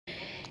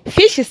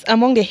Fish is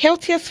among the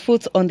healthiest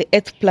foods on the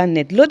earth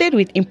planet, loaded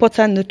with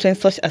important nutrients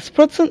such as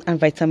protein and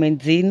vitamin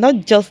D.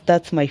 Not just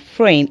that, my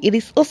friend, it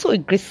is also a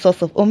great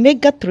source of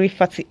omega-3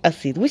 fatty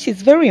acid, which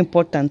is very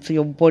important to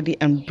your body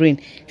and brain.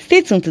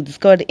 Stay tuned to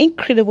discover the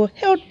incredible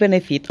health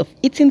benefits of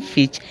eating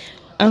fish.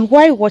 And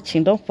while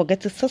watching, don't forget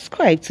to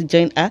subscribe to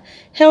join our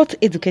health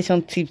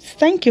education tips.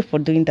 Thank you for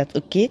doing that,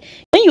 okay?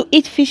 When you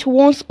eat fish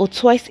once or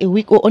twice a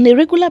week or on a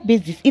regular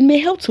basis, it may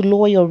help to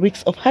lower your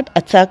risk of heart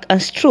attack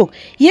and stroke.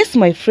 Yes,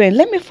 my friend,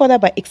 let me further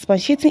by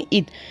expatiating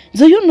it.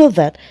 Do you know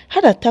that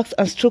heart attacks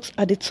and strokes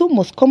are the two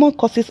most common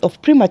causes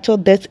of premature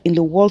death in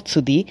the world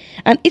today?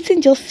 And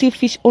eating just sea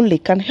fish only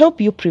can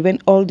help you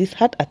prevent all these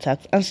heart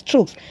attacks and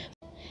strokes.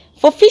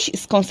 For fish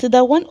is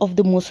considered one of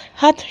the most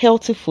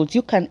heart-healthy foods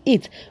you can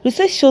eat.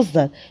 Research shows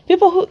that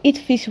people who eat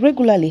fish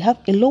regularly have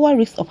a lower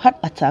risk of heart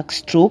attack,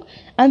 stroke,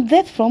 and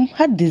death from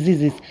heart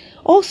diseases.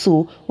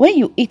 Also, when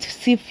you eat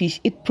sea fish,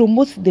 it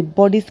promotes the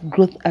body's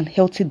growth and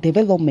healthy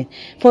development.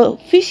 For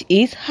fish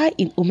is high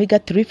in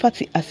omega-3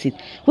 fatty acid,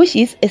 which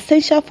is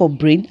essential for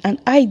brain and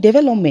eye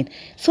development.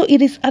 So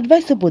it is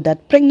advisable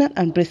that pregnant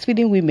and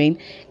breastfeeding women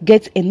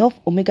get enough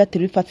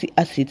omega-3 fatty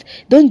acids.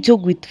 Don't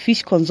joke with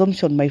fish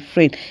consumption, my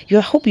friend. I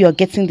hope you are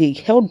getting the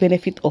health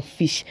benefit of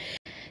fish.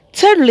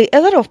 Thirdly, a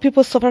lot of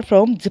people suffer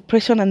from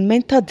depression and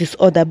mental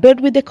disorder,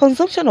 but with the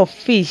consumption of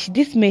fish,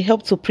 this may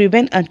help to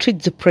prevent and treat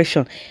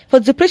depression. For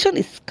depression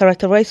is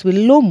characterized with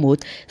low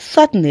mood,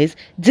 sadness,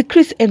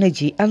 decreased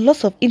energy, and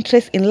loss of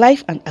interest in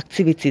life and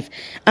activities.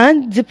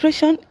 And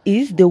depression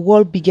is the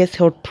world's biggest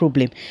health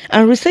problem.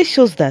 And research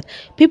shows that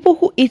people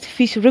who eat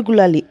fish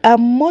regularly are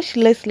much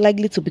less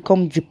likely to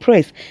become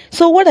depressed.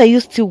 So what are you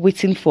still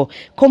waiting for?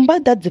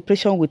 Combat that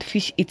depression with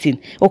fish eating,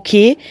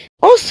 okay?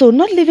 Also,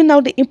 not leaving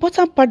out the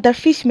important part that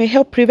fish may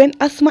help prevent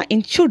asthma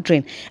in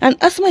children. And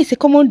asthma is a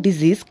common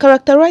disease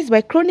characterized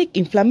by chronic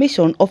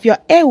inflammation of your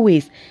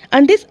airways.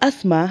 And this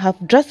asthma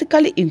have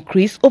drastically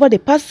increased over the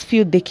past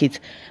few decades.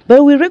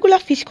 But with regular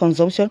fish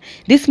consumption,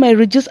 this might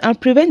reduce and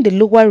prevent the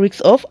lower risks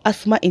of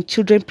asthma in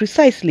children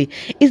precisely.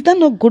 Is that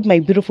not good, my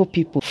beautiful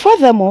people?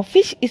 Furthermore,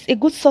 fish is a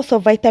good source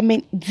of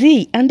vitamin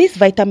D. And this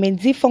vitamin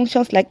D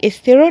functions like a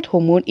steroid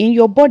hormone in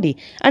your body.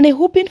 And a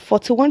whopping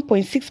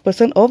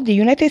 41.6% of the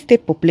United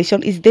States population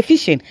is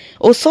deficient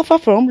or suffer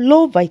from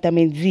low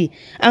vitamin D,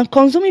 and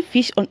consuming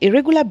fish on a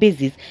regular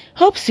basis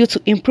helps you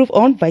to improve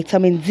on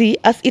vitamin D,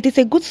 as it is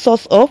a good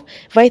source of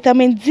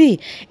vitamin D.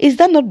 Is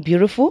that not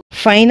beautiful?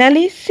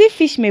 Finally, sea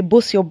fish may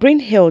boost your brain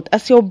health,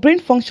 as your brain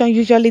function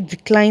usually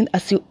declines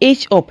as you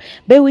age up,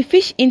 but with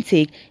fish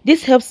intake,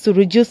 this helps to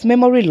reduce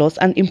memory loss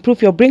and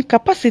improve your brain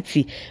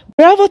capacity.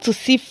 Bravo to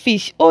sea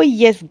fish. Oh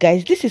yes,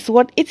 guys, this is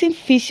what eating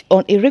fish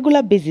on a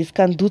regular basis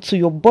can do to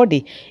your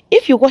body.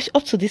 If you watch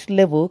up to this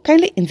level,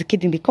 kindly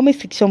indicate in the comment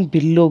section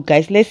below,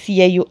 guys. Let's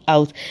hear you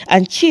out,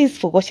 and cheers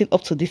for watching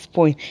up to this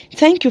point.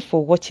 Thank you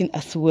for watching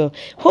as well.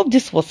 Hope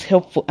this was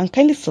helpful, and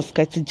kindly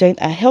subscribe to join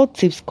our health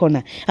tips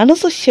corner, and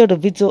also share the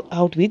video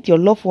out with your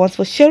loved ones,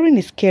 for sharing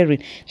is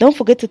caring. Don't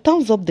forget to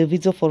thumbs up the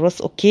video for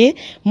us, okay?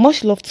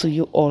 Much love to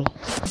you all.